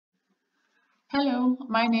Hello,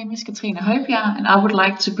 my name is Katrine Højbjerg and I would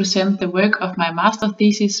like to present the work of my master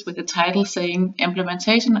thesis with the title saying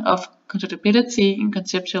Implementation of Constructability in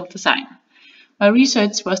Conceptual Design. My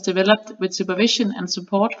research was developed with supervision and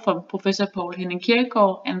support from Professor Poul, Henning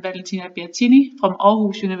Kirkegaard and Valentina Beatini from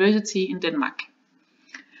Aarhus University in Denmark.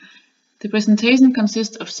 The presentation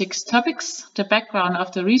consists of 6 topics: the background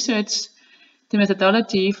of the research, the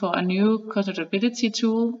methodology for a new constructability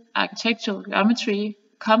tool, architectural geometry,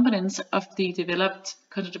 components of the developed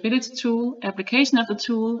constructability tool, application of the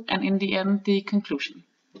tool, and in the end, the conclusion.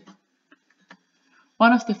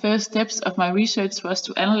 One of the first steps of my research was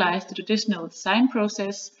to analyze the traditional design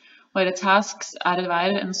process, where the tasks are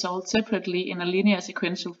divided and solved separately in a linear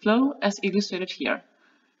sequential flow, as illustrated here.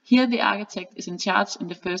 Here, the architect is in charge in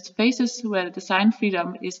the first phases, where the design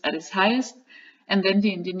freedom is at its highest, and then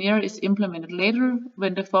the engineer is implemented later,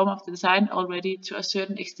 when the form of the design already to a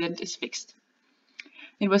certain extent is fixed.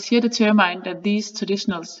 It was here determined that these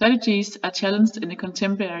traditional strategies are challenged in the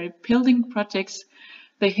contemporary building projects.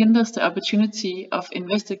 They hinder the opportunity of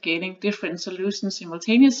investigating different solutions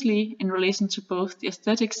simultaneously in relation to both the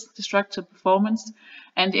aesthetics, the structural performance,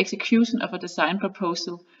 and the execution of a design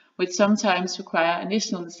proposal, which sometimes require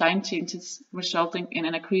initial design changes resulting in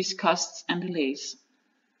an increased costs and delays.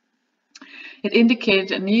 It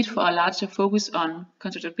indicated a need for a larger focus on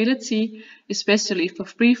constructability, especially for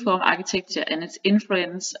freeform architecture and its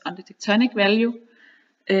influence on the tectonic value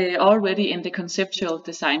already in the conceptual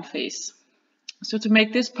design phase. So to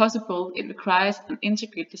make this possible, it requires an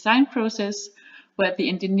integrated design process where the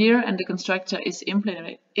engineer and the constructor is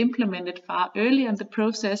implemented far earlier in the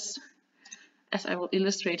process, as I will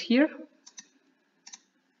illustrate here.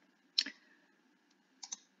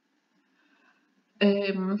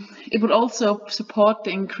 It would also support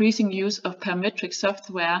the increasing use of parametric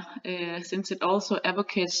software, since it also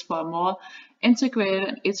advocates for a more integrated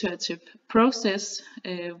and iterative process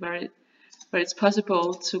where it's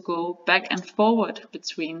possible to go back and forward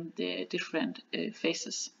between the different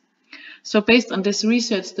phases. So based on this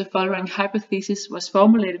research, the following hypothesis was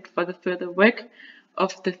formulated for the further work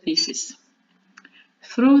of the thesis.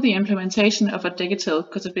 Through the implementation of a digital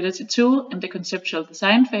constructability tool in the conceptual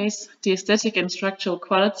design phase, the aesthetic and structural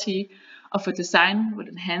quality of a design will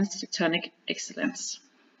enhance tectonic excellence.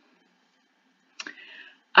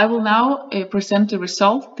 I will now present the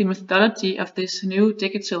result, the methodology of this new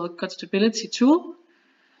digital constructability tool,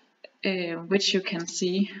 which you can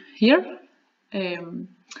see here.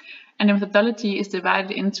 And the methodology is divided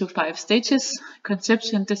into 5 stages: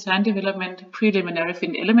 conception, design development, preliminary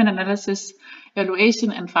fin element analysis,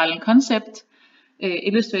 evaluation, and final concept,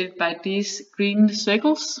 illustrated by these green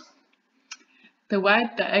circles. The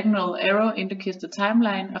white diagonal arrow indicates the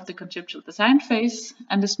timeline of the conceptual design phase,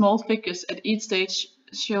 and the small figures at each stage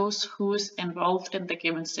shows who is involved in the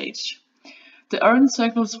given stage. The orange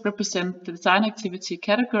circles represent the design activity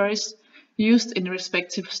categories used in the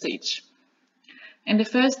respective stage. In the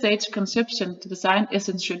first stage, conception, the design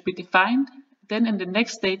essence should be defined. Then in the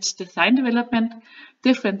next stage, design development,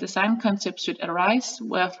 different design concepts should arise,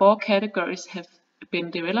 where 4 categories have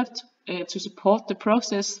been developed to support the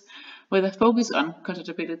process with a focus on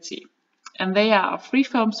constructability. And they are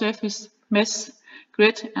freeform surface, mesh,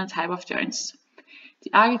 grid, and type of joints.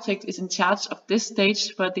 The architect is in charge of this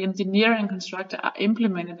stage, where the engineer and constructor are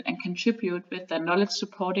implemented and contribute with their knowledge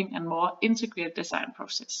supporting a more integrated design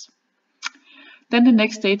process. Then the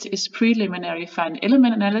next stage is preliminary fine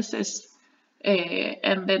element analysis,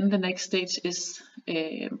 and then the next stage is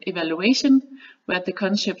evaluation, where the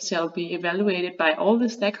concept shall be evaluated by all the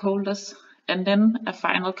stakeholders, and then a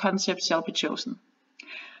final concept shall be chosen.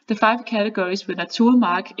 The 5 categories with a tool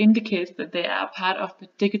mark indicate that they are part of the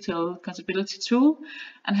digital constructability tool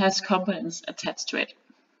and has components attached to it.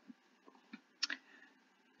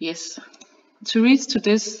 Yes. To reach to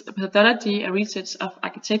this methodology, a research of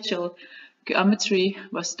architectural geometry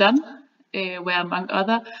was done, where among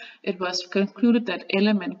other it was concluded that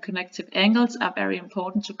element connective angles are very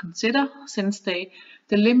important to consider, since they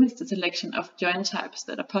delimit the selection of joint types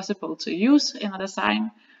that are possible to use in a design,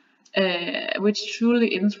 which truly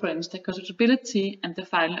influence the constructability and the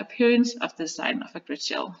final appearance of the design of a grid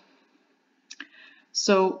shell.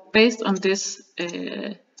 So based on this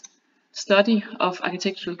study of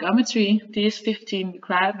architectural geometry, these 15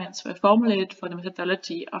 requirements were formulated for the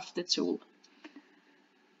methodology of the tool.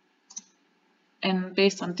 And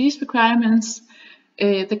based on these requirements,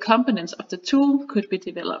 the components of the tool could be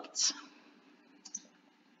developed,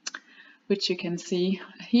 which you can see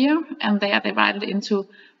here, and they are divided into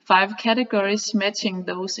 5 categories matching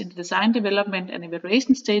those in the design development and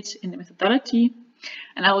evaluation stage in the methodology.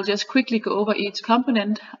 And I will just quickly go over each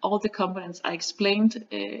component. All the components I explained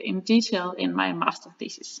in detail in my master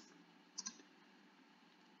thesis.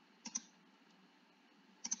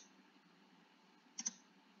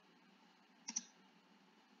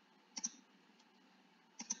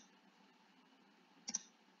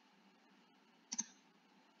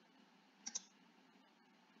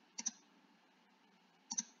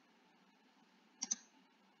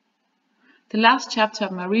 The last chapter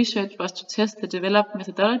of my research was to test the developed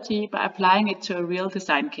methodology by applying it to a real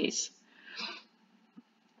design case.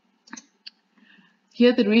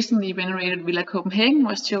 Here the recently renovated Villa Copenhagen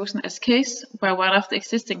was chosen as case, where one of the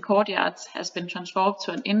existing courtyards has been transformed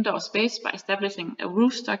to an indoor space by establishing a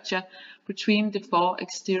roof structure between the 4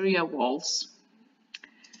 exterior walls.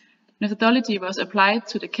 Methodology was applied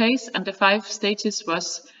to the case and the 5 stages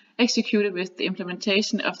was executed with the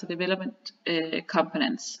implementation of the development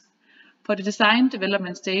components. For the design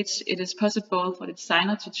development stage, it is possible for the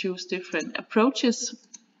designer to choose different approaches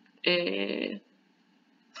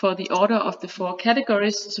for the order of the 4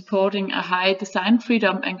 categories, supporting a high design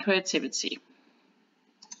freedom and creativity.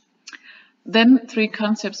 Then 3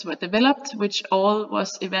 concepts were developed, which all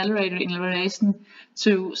was evaluated in relation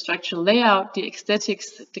to structural layout, the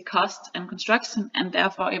aesthetics, the cost and construction, and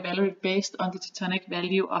therefore evaluated based on the tectonic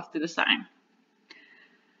value of the design.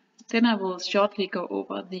 Then I will shortly go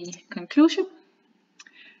over the conclusion.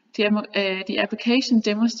 The application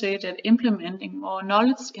demonstrated that implementing more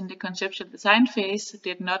knowledge in the conceptual design phase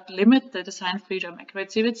did not limit the design freedom and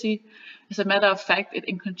creativity. As a matter of fact, it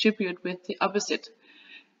contributed with the opposite.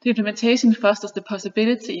 The implementation fosters the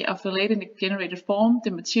possibility of relating the generated form,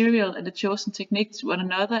 the material, and the chosen technique to one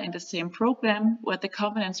another in the same program, where the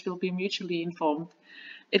components will be mutually informed.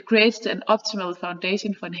 It creates an optimal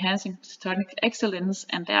foundation for enhancing tectonic excellence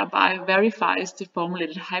and thereby verifies the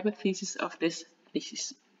formulated hypothesis of this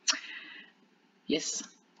thesis. Yes,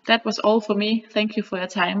 that was all for me. Thank you for your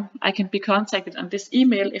time. I can be contacted on this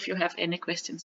email if you have any questions.